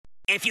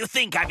If you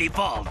think I've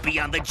evolved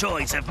beyond the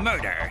joys of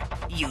murder,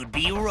 you'd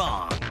be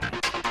wrong.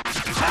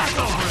 Pass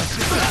over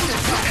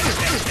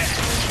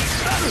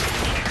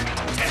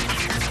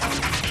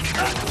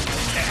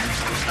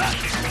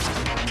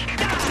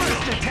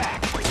First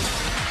attack.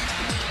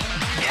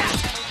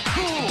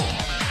 Cool.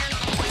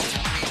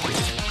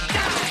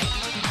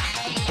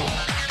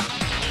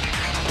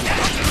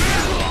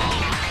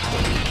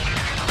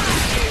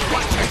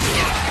 Watch her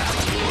step.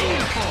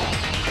 Beautiful.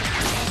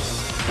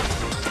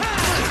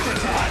 First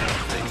attack. I don't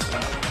think so.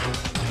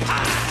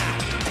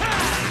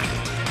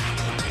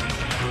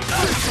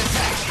 First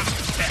attack.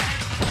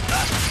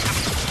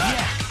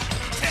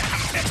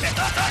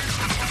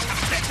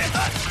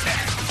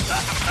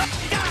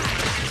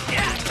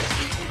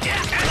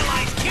 Yes.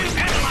 Analyze Q,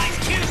 analyze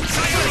Q,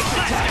 psionic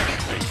blaster.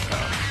 First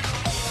attack.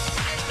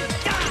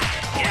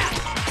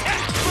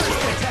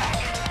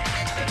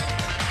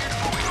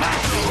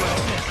 Master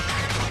weapon.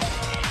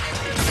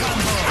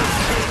 Combo.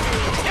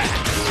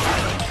 I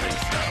don't think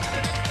so.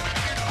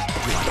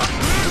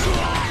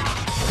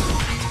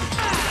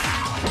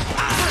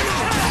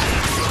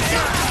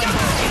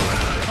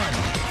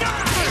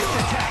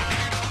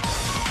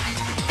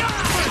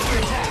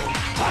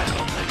 I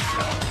don't think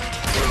so.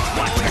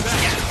 Watch her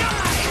step.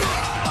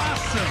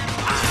 Awesome.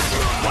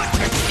 Watch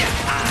her step.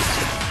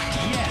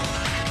 Yes.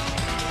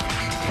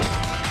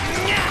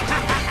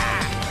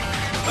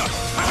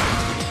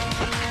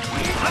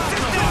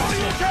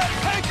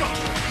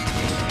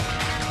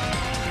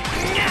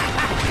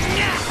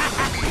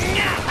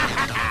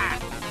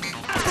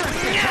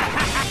 Take him!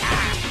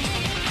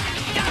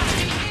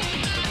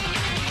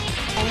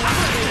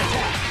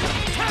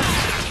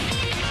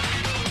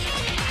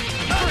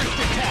 First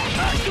attack.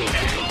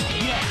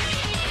 Yes.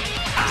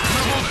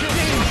 Level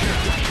danger.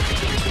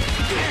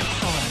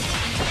 Excellent.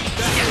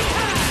 Danger.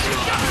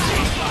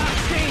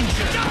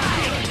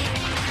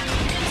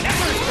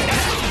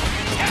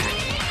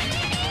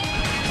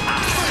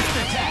 First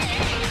attack.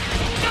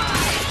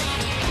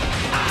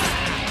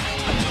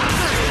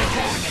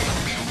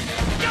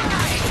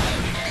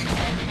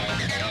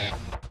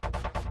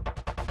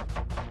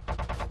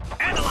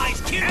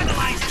 Analyze Q,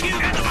 analyze Q,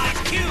 analyze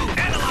Q,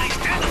 analyze,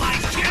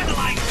 analyze Q,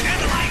 analyze,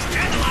 analyze,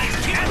 analyze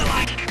Q,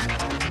 analyze.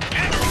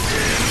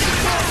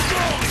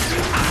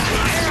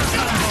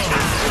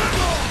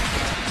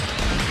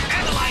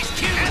 Analyze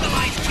Q,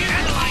 analyze Q,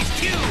 analyze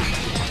Q.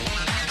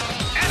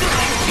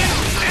 Analyze Q,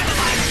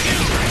 analyze Q.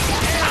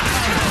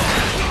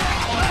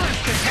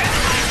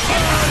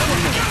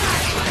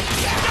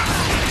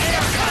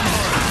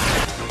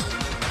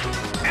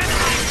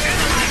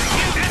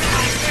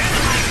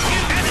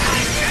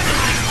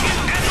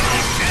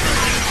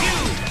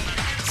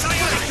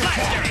 Psionic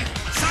blaster!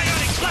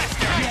 Psionic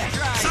blaster!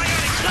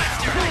 Psionic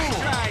blaster!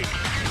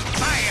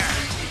 Fire!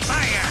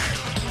 Fire!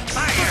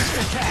 Fire!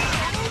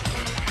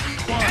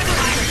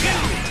 Analyze Q!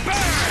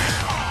 Burn!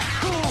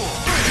 Cool.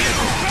 Q!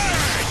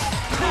 Burn!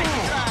 Cool.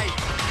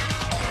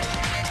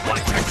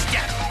 Watch her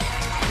step!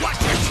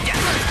 Watch her step!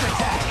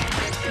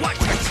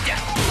 Watch her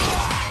step!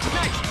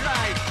 Nice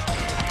try.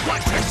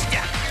 Watch her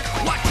step!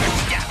 Watch her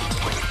step!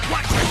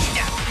 Watch her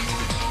step!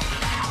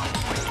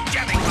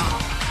 Jamming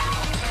bomb!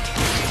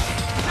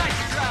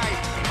 Nice try.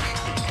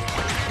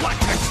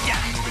 Watch her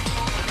step!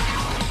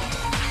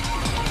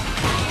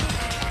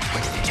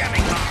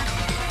 Jamming bomb!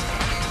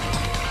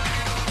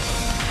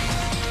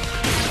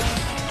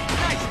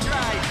 Nice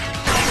try.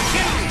 Q!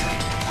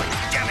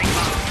 Jamming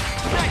bomb!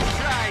 Nice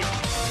try.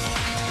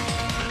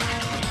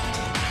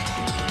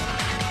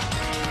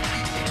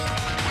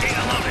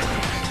 Data loaded!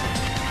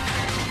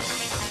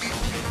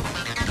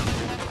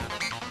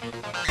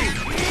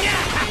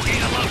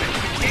 Data loaded!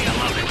 Data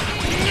loaded!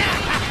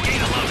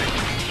 Data loaded!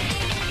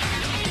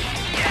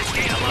 Yes,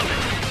 data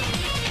loaded!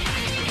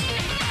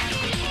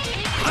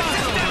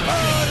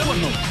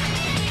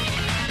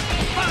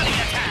 Body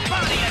attack!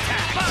 Body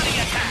attack! Body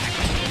attack!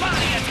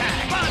 Body attack!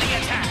 Body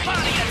attack!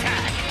 Body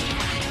attack!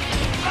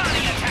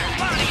 Body attack!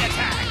 Body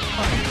attack!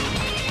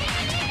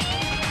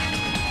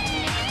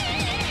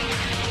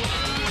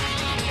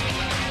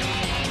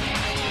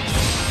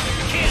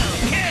 Kill!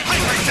 Kill!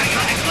 Hyper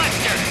psionic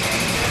blaster!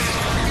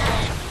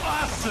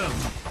 Awesome.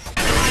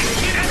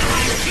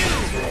 Analyze Q!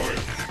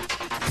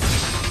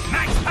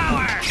 Max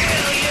power!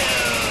 Kill you!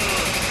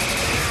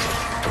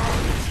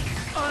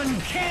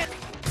 Uncanny.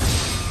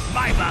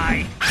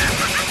 Bye-bye!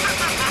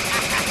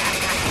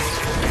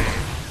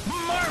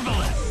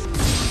 Marvelous.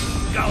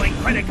 Going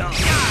critical! Die!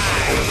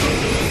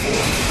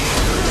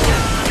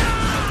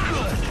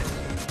 Good.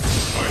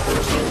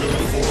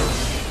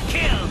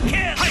 Kill!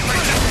 Kill! Hyper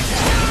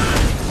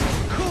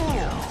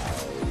Cool.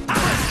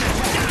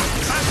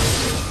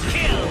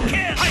 Kill!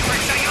 Kill! Hyper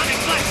psionic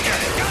blaster!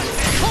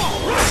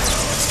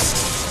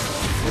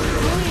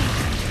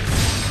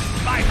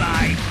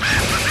 Bye-bye!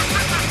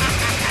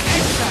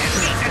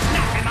 It's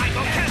not in my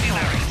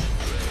vocabulary!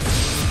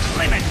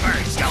 Limit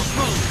burst! Don't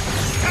move!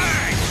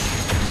 Turn!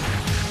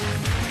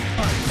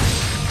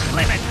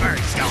 Limit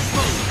burst! Don't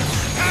move!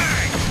 Turn!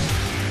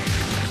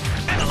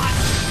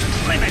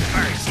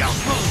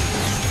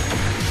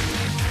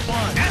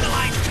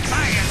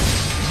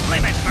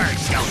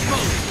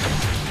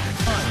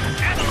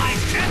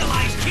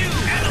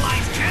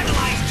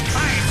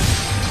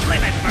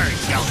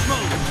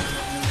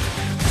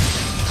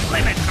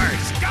 Limit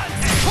burst!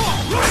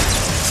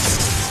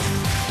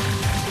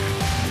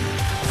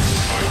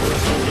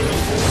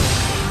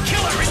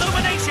 Killer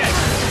illumination!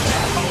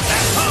 Hold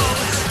that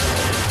pose!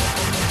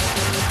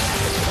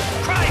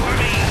 Cry for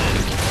me!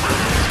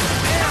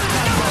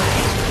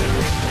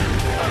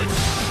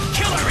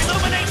 Killer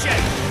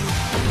illumination!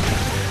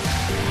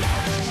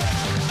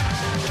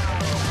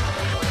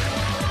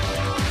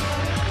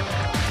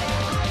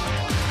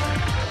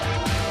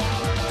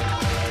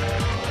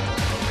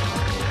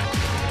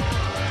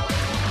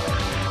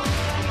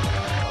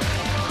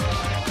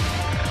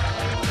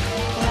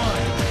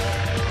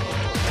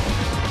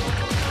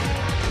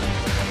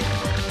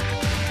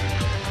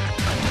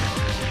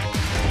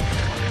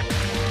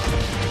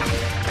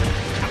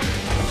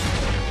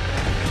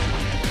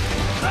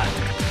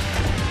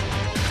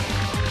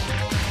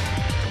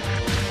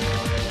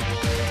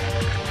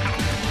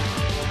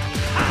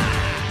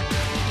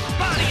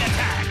 Body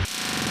attack!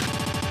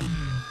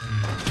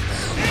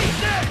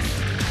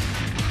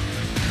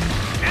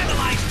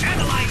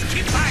 Analyze,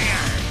 keep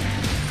fire!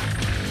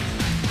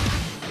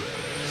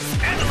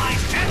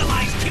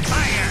 Analyze, keep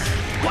fire!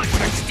 One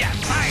quick step,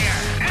 fire!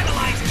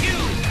 Analyze, Q!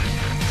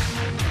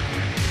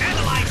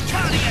 Analyze,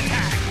 body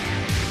attack!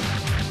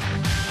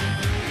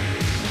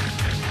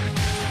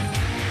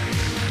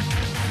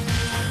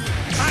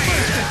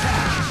 Fire!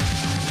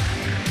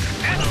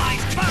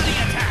 Analyze, body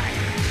attack!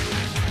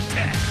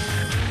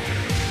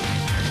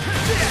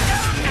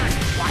 Not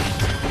quite!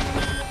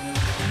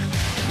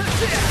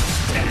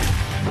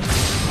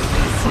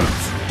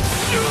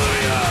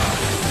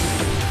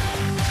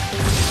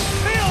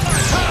 Feel my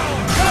power!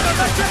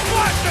 Electric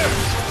blaster!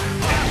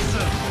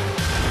 Awesome!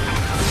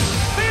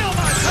 Feel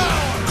my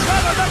power!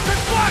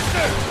 Electric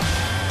blaster!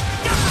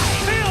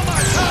 Feel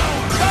my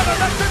power!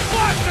 Electric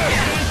blaster!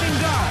 Anything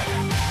die!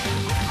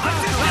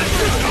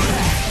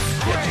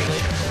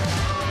 Great!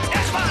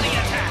 That's body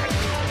attack!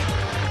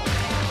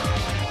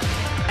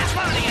 That's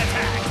body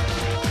attack!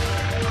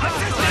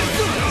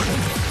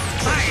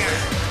 Fire!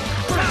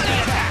 Body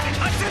attack!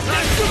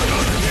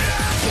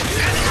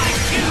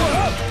 Analyze Q!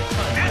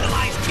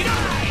 Analyze Q!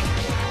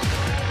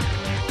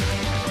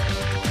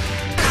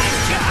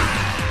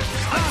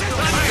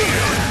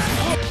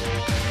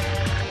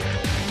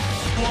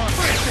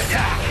 First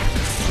attack!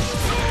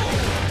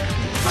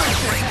 I'll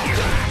break you!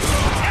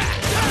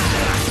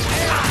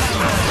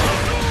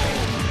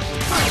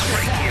 I'll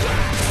break you!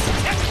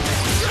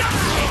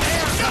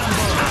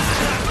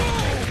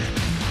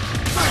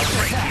 I'll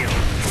break you!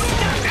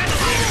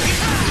 Analyze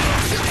Q!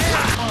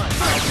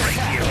 I'll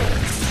break you!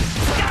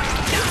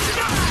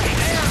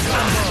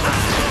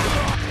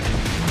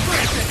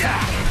 First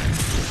attack!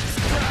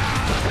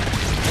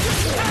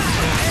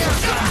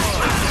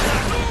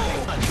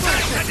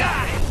 First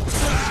attack!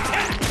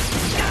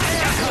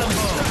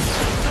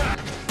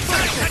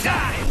 First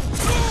attack!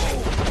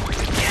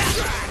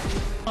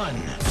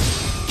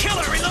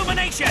 Killer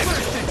illumination!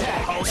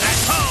 Hold that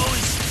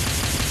pose!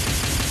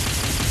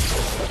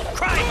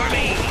 Cry for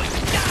me!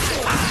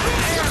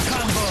 Air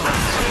combo!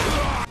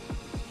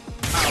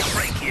 I'll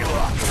break you!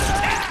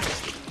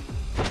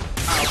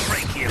 I'll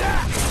break you!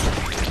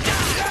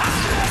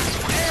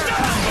 Air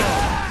combo!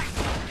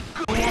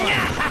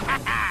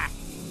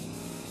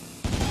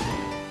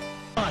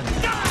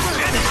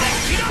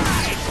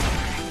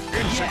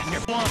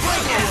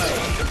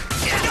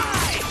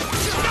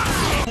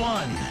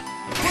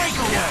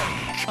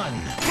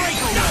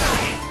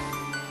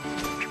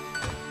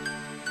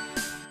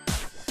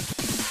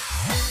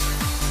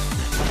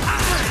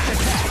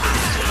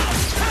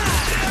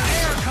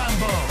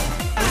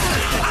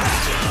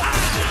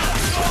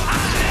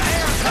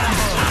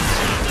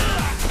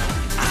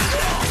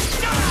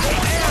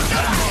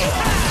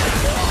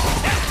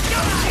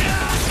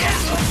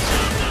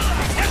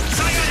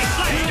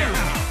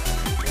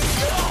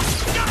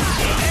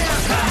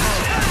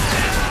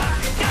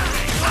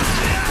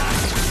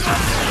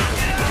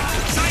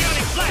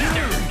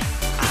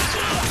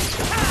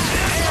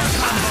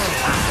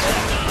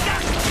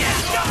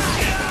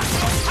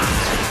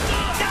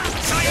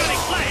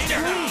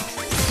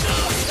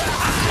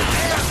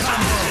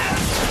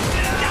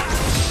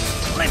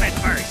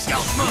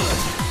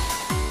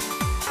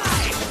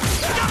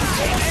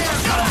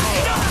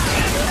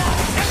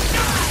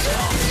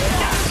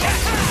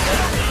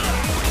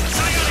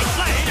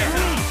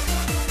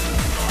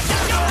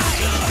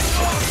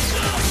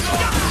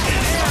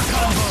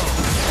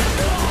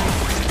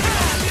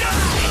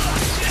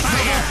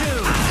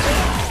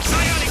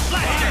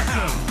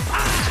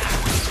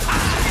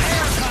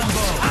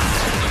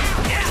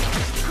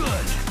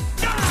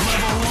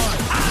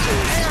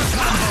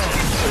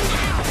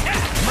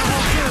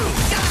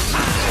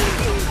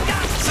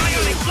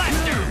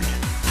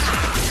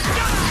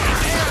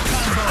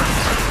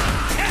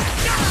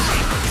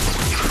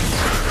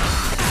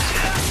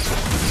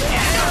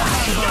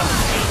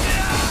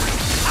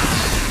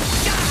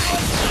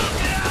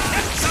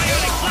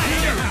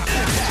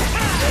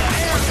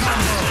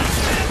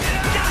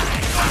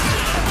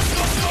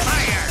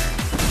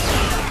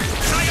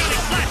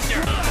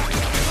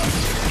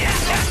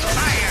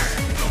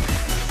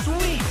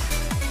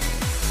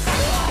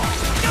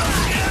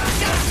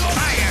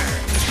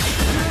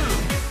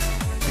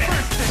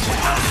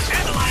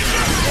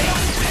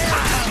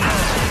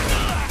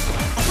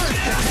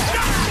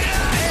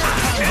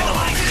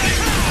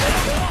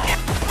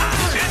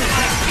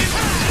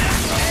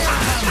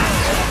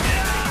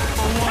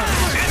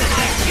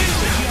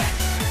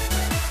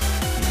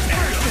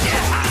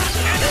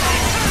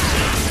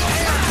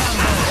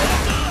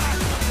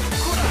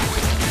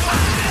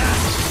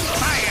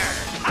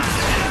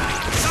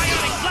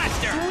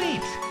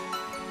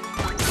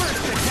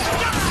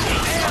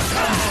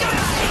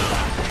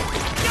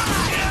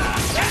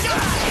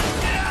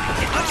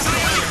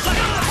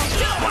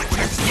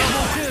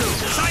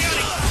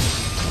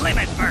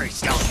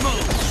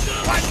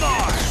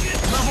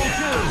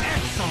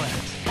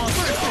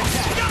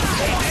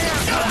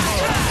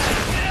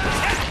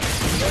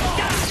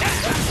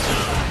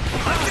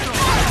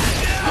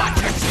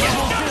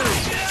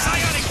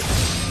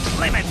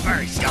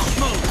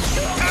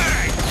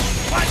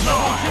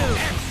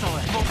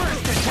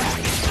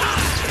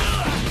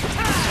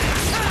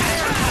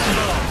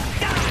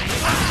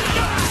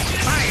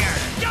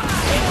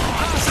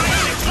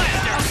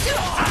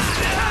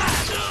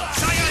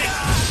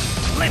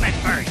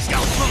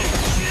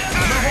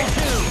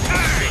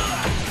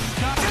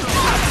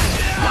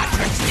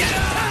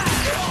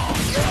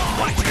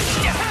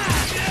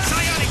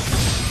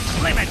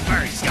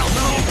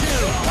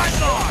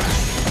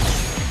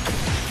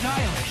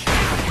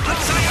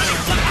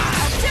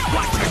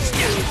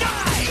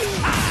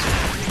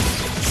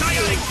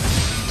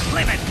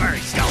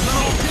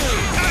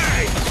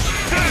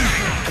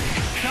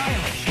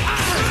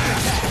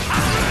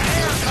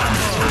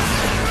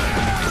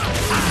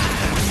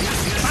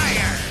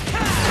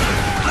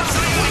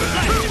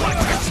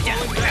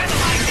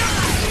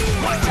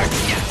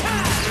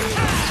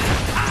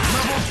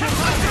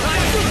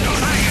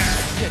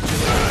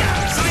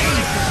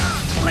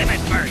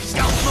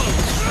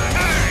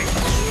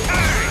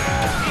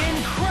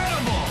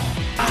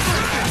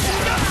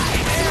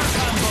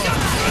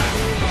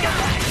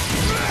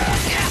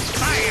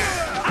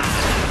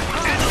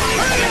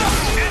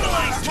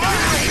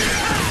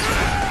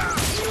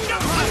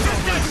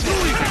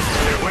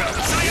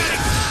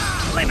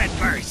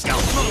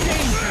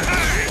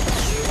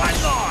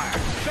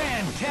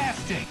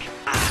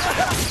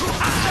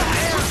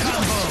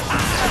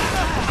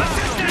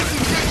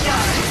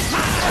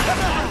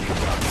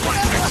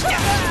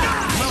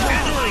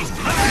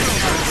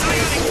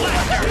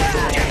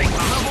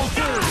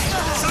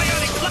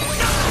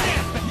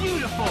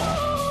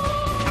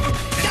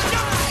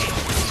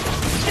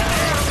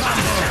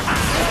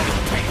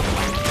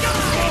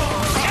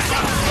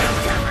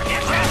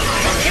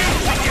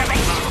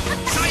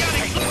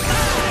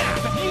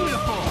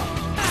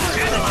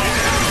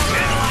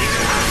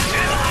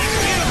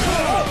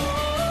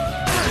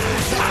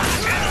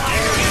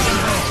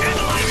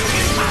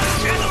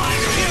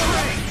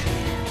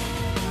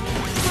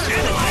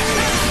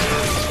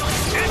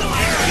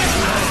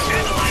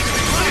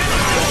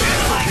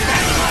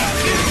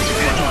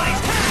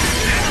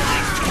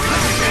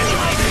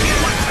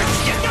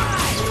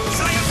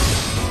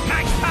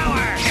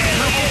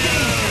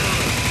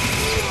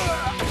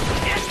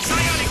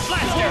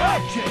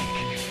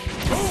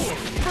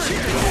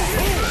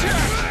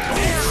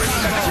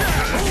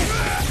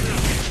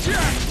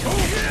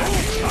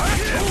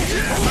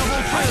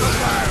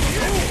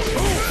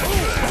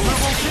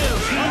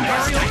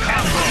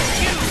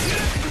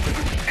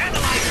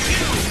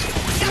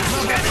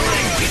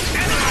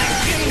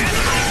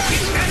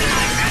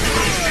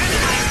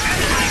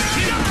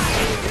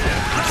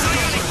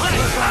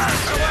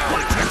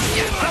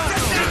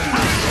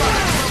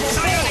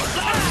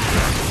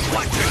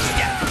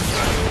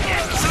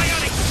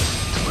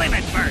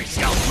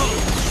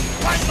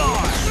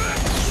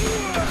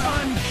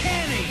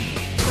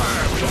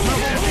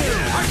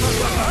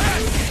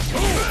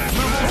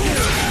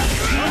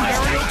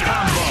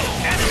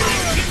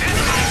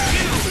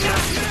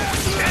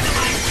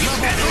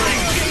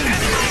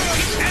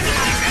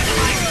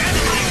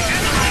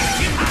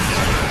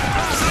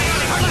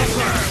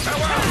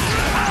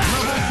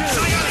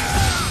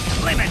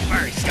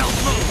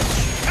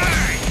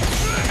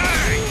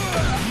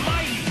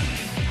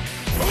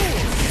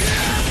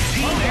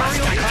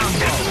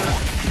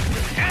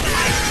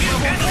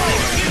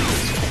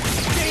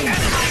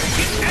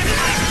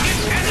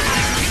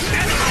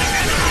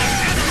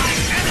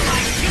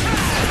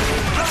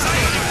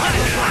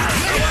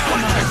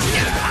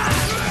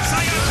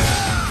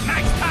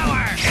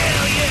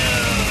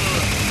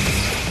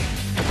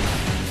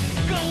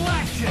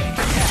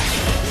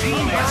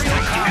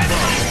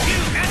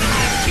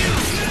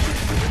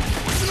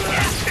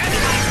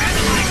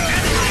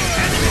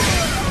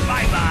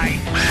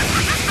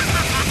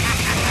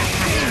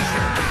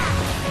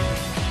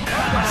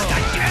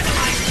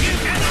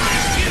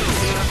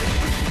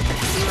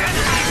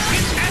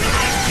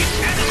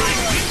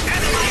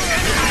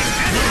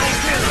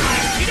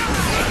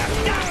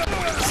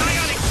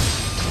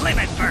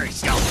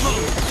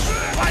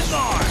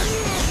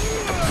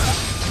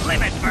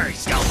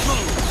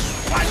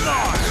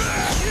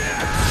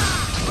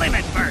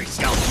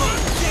 Stealth move!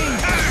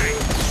 Turn!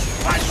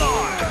 One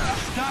more!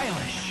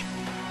 Stylish.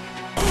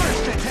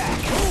 First attack.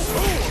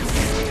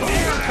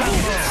 Air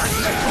combo.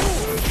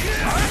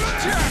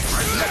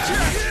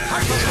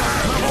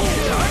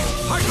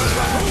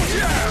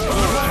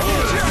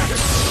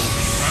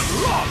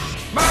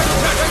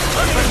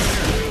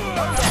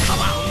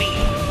 Allow me!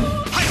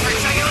 Hyper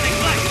Psionic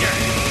Blaster!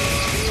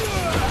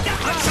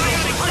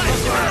 Psionic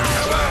Blaster!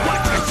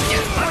 Watch your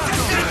step!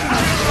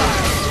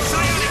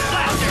 Psionic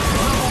Blaster!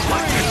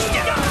 Watch your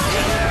step!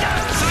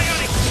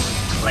 Psionic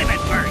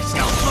Limit Burst!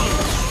 Stealth move!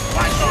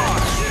 One more!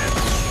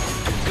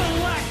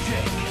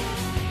 Galactic.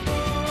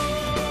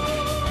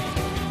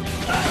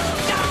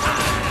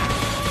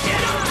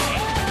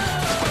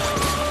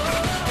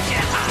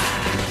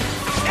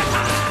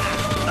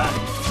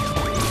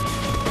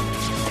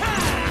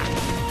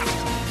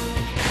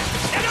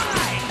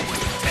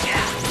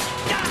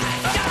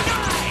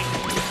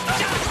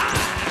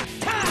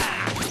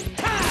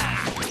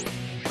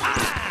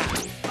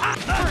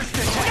 First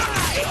attack.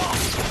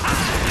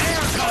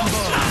 Air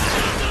combo.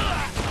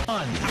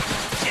 One.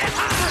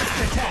 First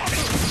attack.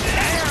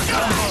 Air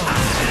combo.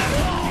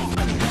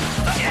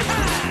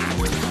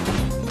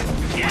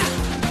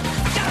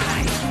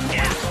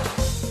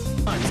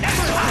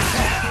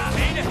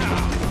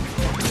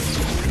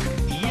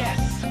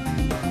 Yes.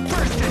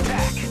 First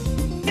attack.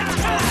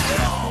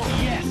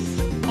 Yes.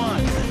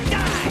 One. First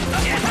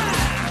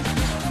attack.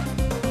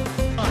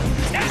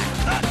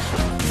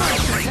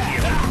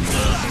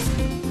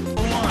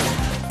 One.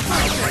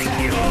 First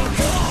attack.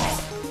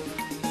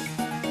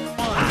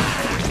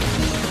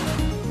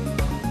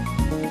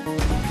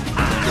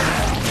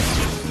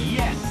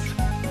 Yes.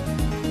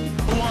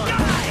 One.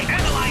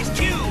 Analyze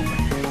Cube!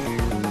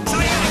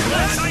 Psionic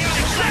Blast!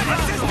 Psionic Blast!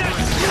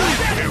 Assistance!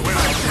 Here will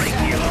I break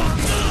you!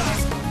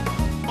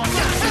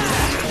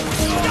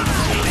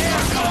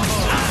 Air combo.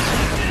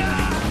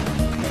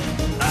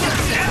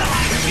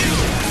 Analyze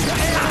Cube!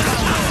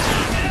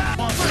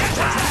 First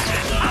attack.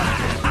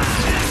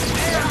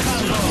 Air combo. Air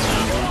combo.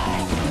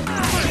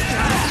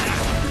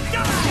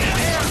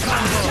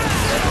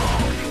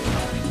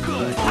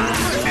 Good.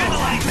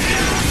 Analyze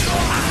Cube!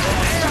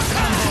 Air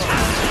combo.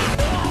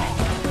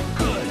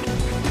 Good.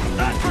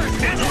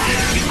 First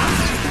Analyze Cube!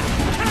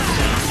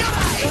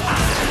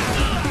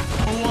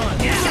 one.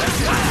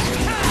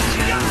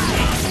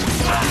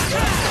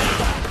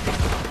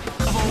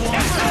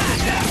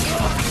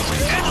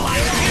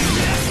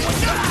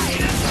 Analyze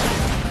Cube!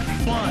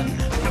 One.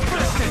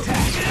 First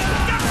attack.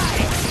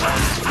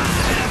 First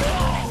attack.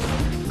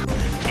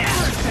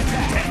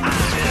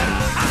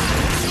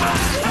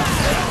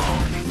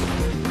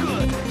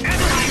 Good.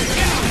 Analyze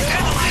Cube!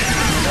 Analyze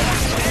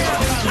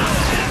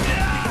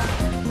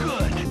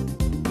Good.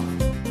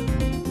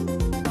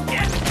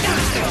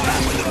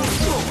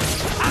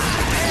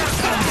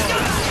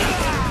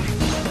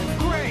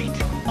 Great.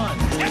 One.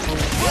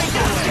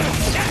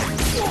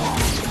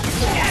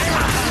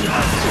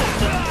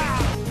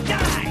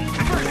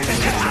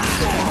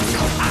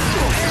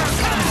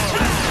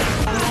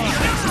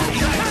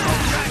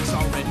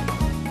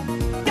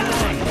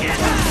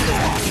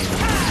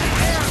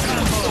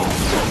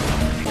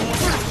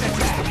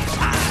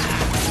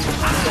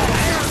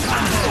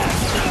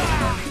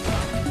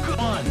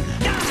 One.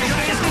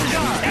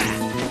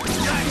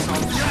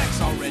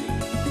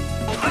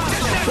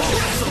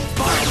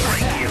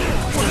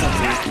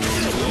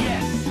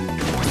 Yes.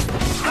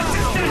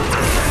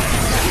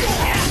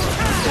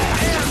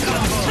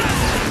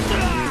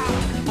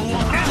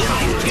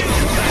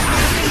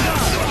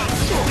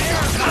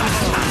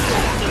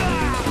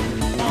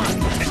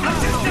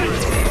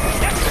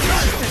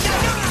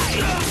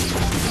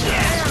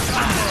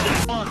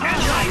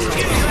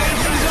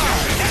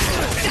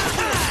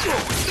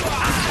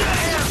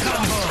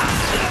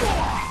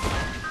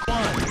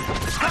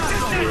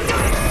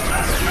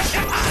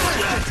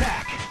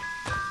 Attack.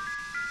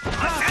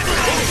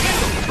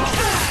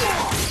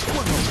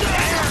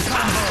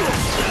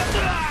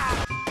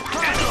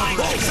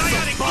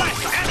 Psionic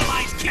Blast!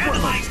 Analyze Cube!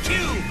 Analyze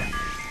Cube!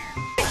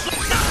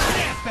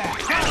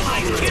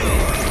 Analyze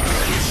Cube!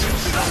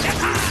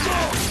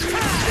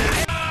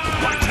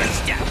 Watch your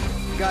step!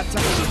 Got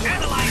time.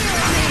 Analyze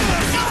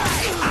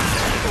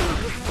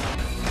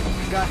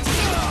Got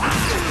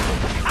time.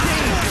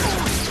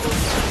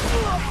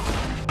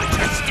 Watch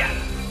your step!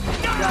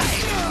 Got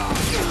time.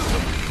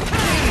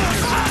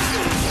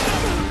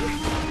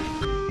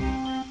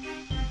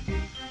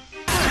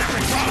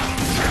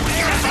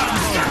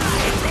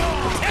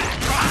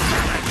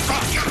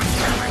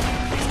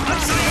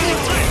 Psionic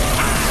Blast!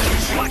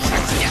 Watch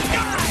your step!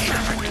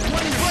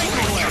 One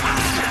breakaway.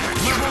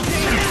 Level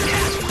 10.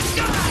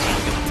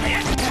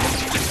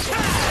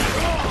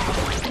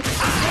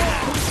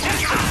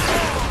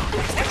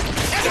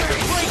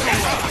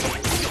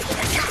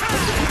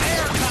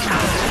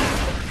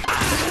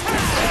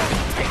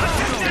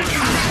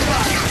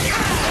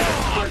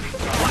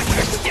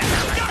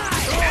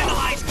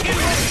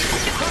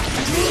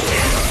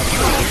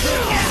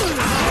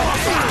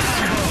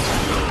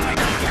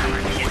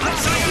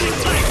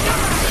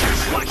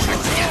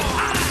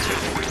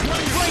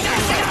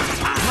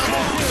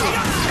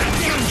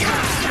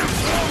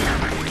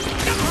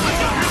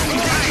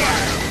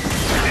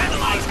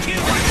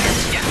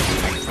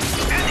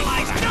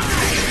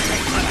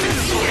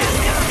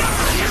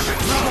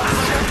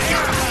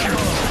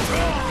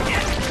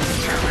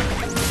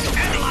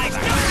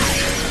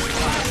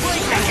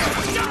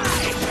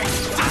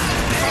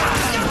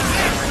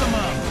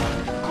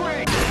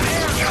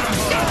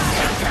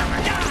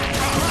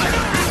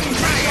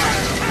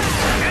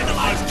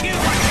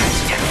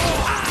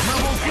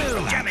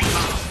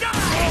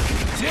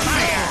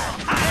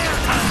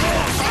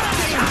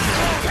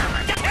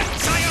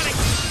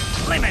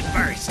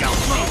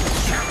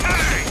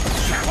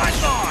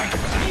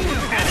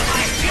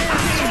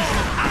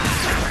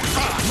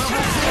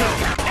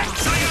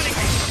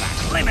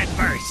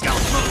 burst,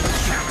 don't move!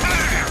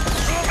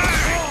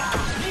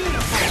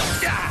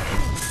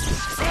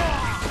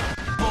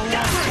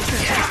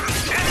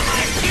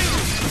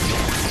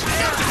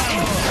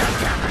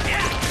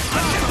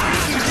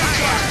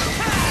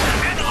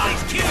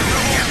 Analyze you! Analyze Q!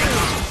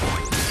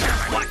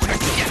 Watch her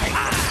step!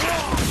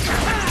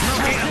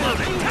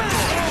 Reload it!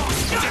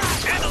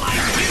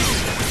 Analyze you!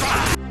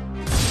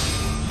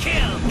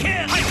 Kill!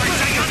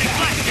 Hyper-Psionic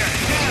Blaster!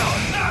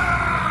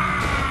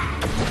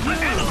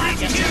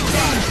 Analyze you!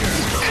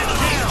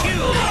 Analyze Q!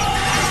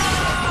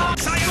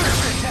 Psionic!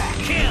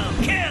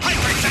 Kill!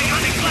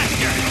 Hyper-Psionic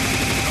Blaster!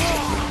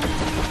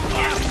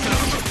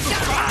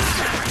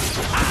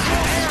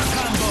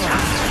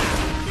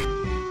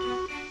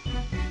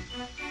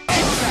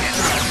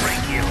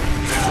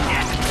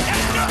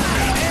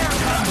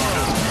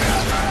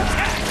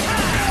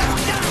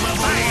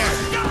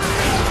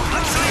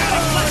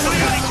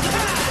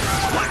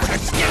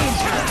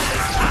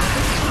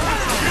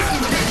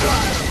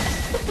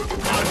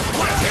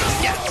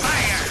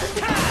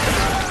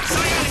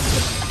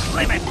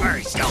 Limit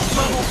burst, don't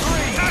move!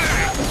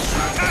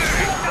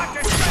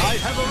 I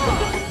have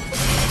arrived!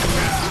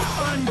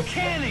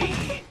 Uncanny!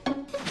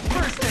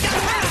 First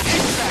attack!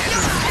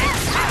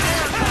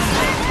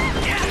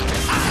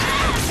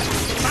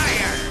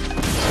 Fire!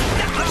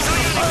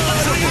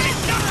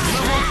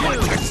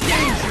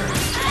 Danger!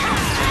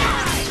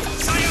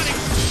 Psionic!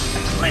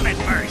 Limit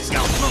burst,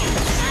 don't move!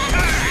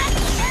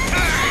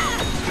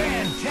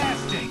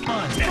 Fantastic!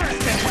 First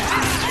attack!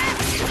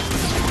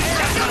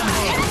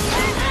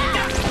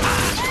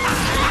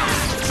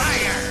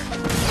 Fire!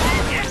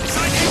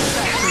 Psionic!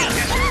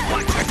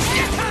 Watch her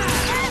step!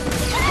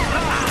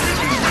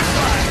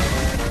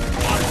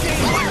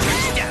 Watch her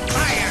step!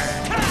 Fire!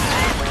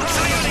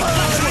 Psionic!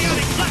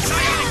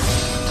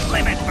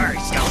 Limit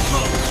burst, don't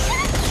move!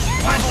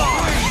 One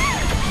more!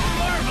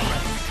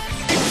 Marvelous!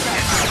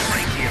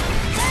 Break you!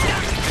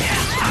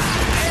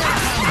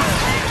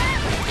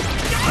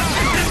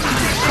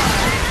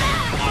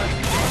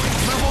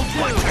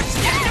 Watch her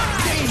step!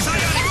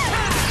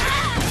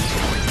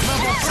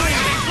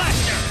 Psionic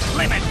Blaster!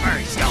 Limit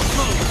burst, don't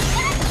move!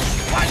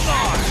 One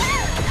more!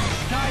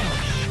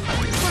 Stylish!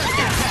 First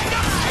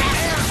attack!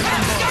 Air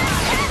combo!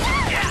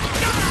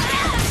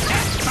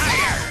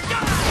 Fire!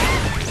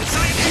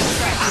 Psionic!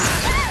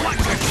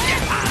 Watch her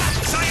step!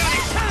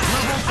 Psionic!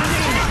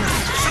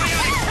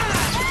 Psionic!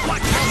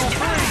 Watch her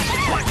step!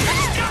 Watch her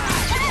step!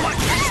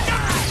 Watch her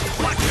step!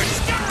 Watch her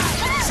step!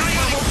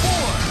 Psionic!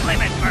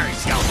 Limit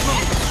burst, don't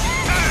move!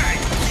 Turn!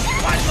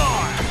 One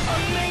more!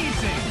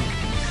 Amazing!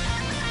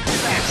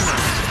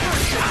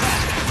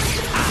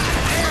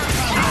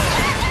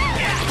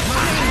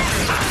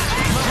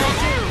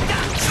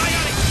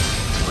 Psionic!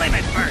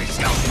 Limit burst,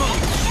 don't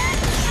move!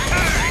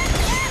 Turn!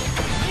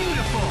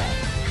 Beautiful!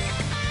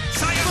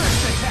 Psionic!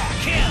 First attack!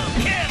 Kill!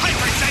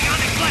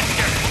 Hyper-Psionic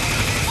Blaster!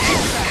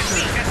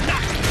 Psionic!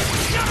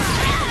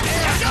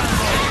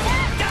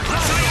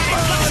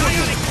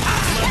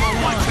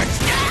 Watch her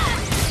step!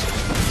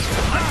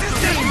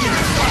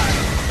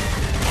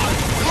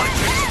 Watch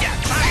her step!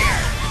 Fire!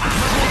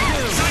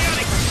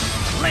 Psionic!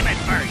 Limit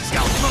burst,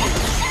 don't move!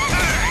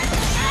 Turn!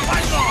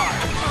 One more!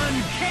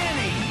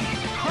 Uncanny!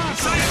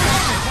 Psionic!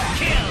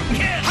 Kill!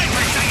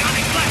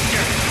 Hyper-Psionic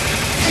Blaster!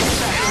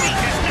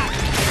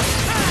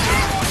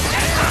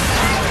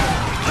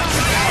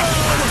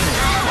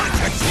 Watch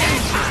her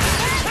step!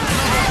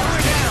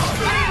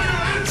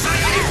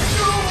 Psionic!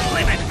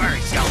 Limit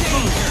burst, don't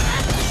move!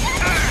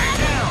 Turn!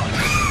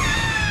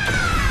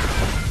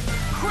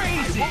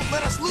 Crazy! Won't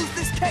let us lose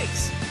this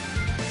case!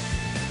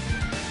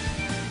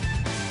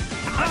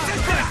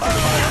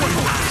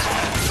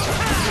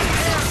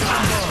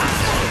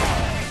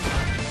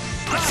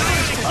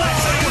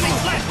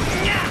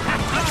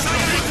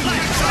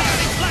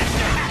 Psionic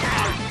Blaster!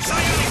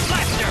 Psionic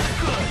Blaster!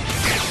 Good!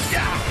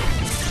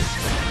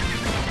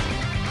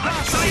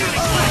 Psionic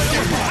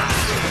Blaster!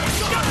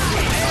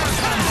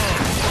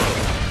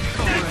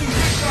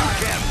 You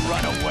can't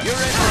run away!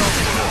 You're in for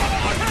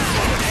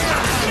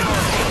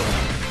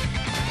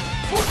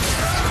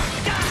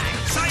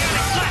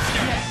Psionic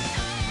Blaster!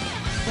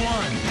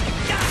 One!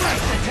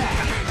 First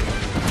attack!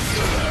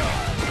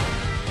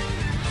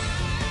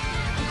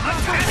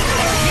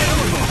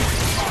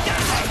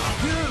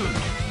 Huge!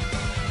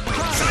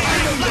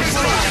 Psionic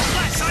Blaster!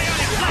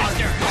 Psionic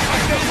Blaster! Psionic Blaster!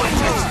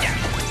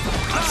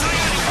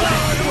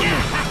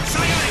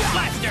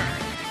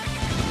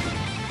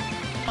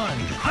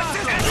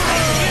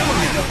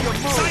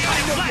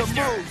 Psionic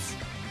Blaster!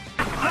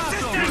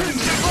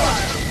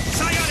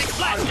 Psionic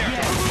Blaster!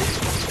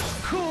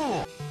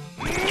 Cool!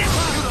 You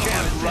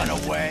can't run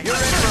away! You're in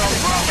for a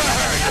world of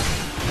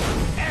hurt!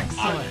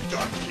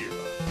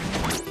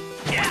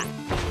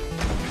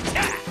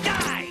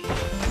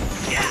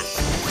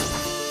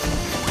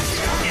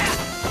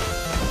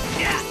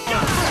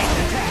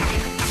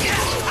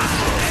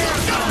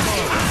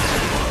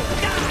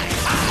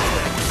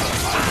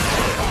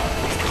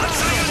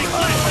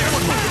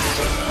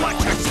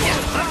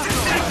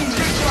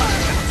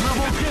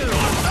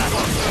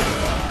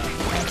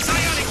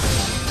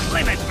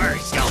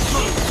 burst, go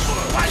move!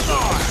 One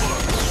more!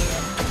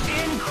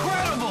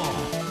 Incredible!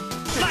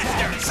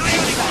 Blaster!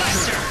 Psionic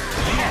blaster!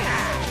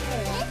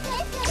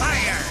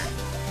 Fire!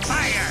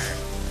 Fire!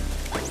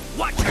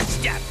 Watch your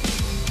step!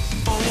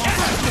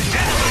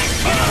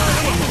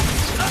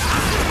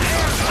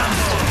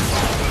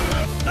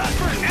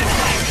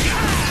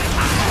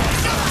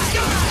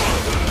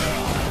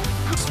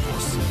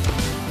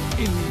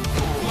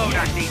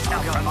 MODOK needs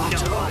help from no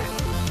one.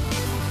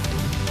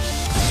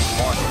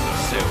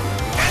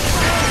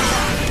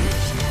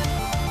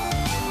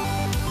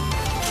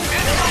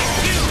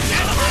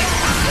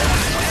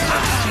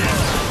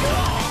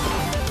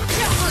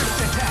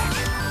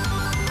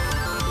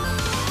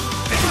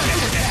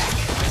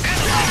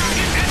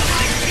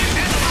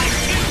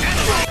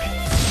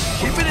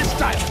 Keeping it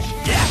stylish.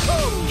 Yeah!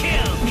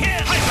 Kill!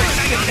 Hyper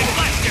Psionic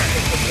blaster!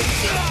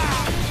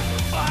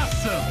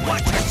 Awesome!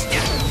 Watch your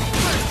step!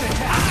 First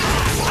attack!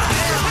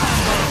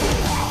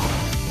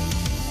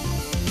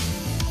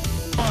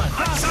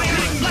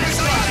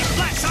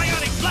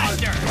 Psionic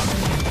blaster!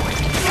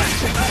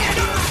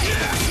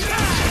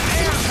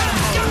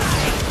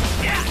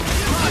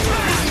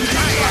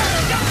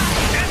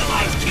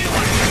 Analyze Q!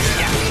 Watch your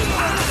step!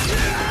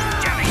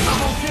 Jamming!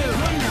 Level 2,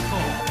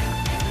 wonderful!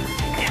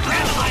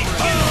 Analyze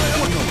Q!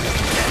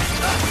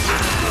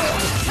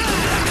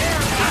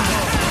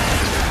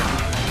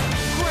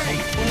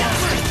 Great! First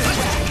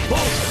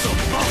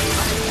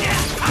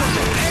attack!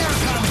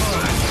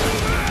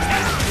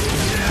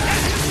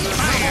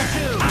 Fire!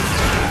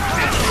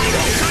 Analyze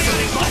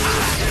Psionic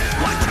blaster!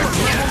 Watch your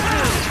step!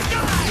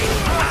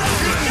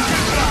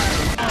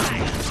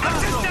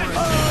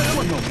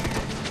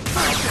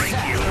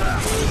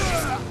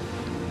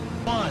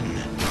 One!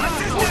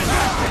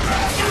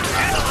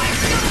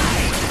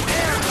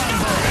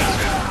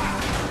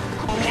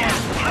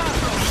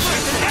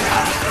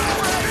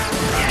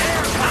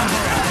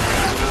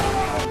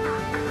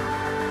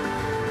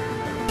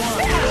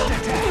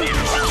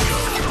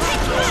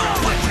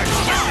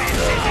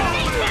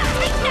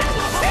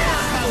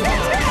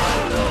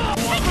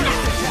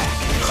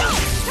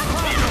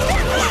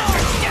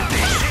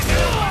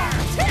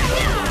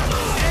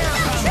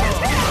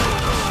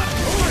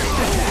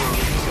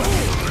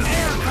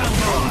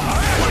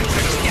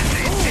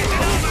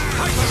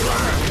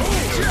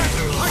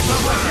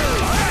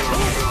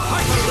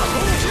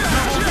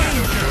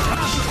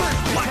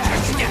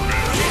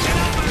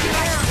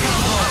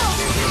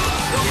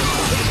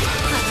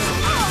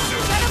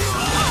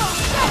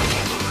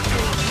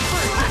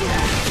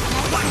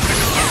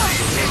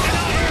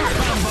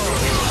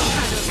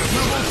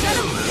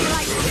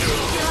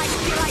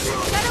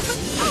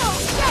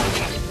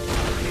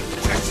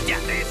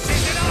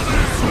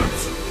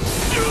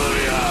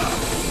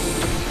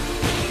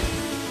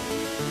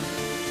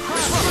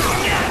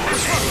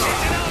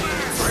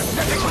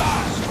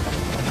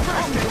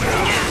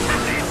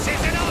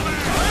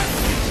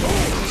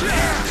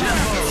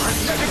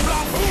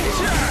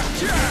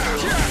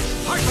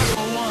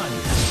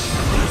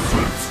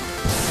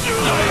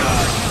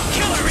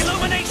 Killer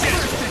illumination!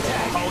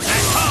 Pose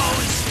and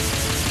pose!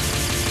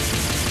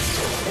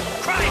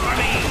 Cry for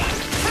me!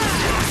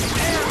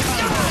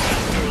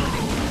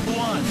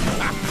 One!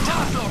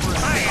 Toss over!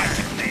 Fire!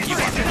 You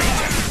want the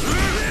nature?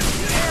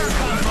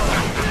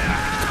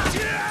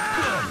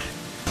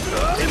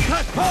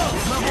 Impact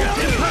pulse!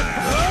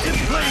 Impact! In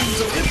planes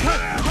of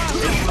impact!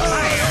 In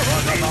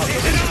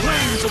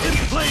planes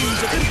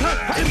of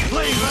impact! In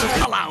planes of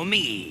Allow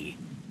me!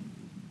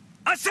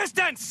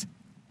 Assistance!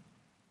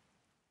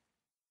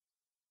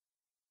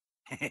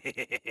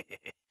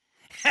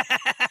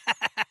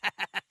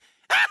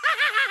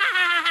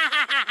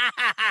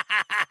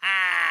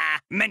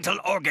 Mental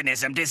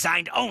organism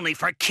designed only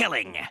for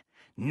killing.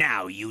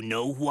 Now you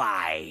know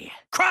why.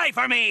 Cry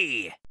for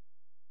me!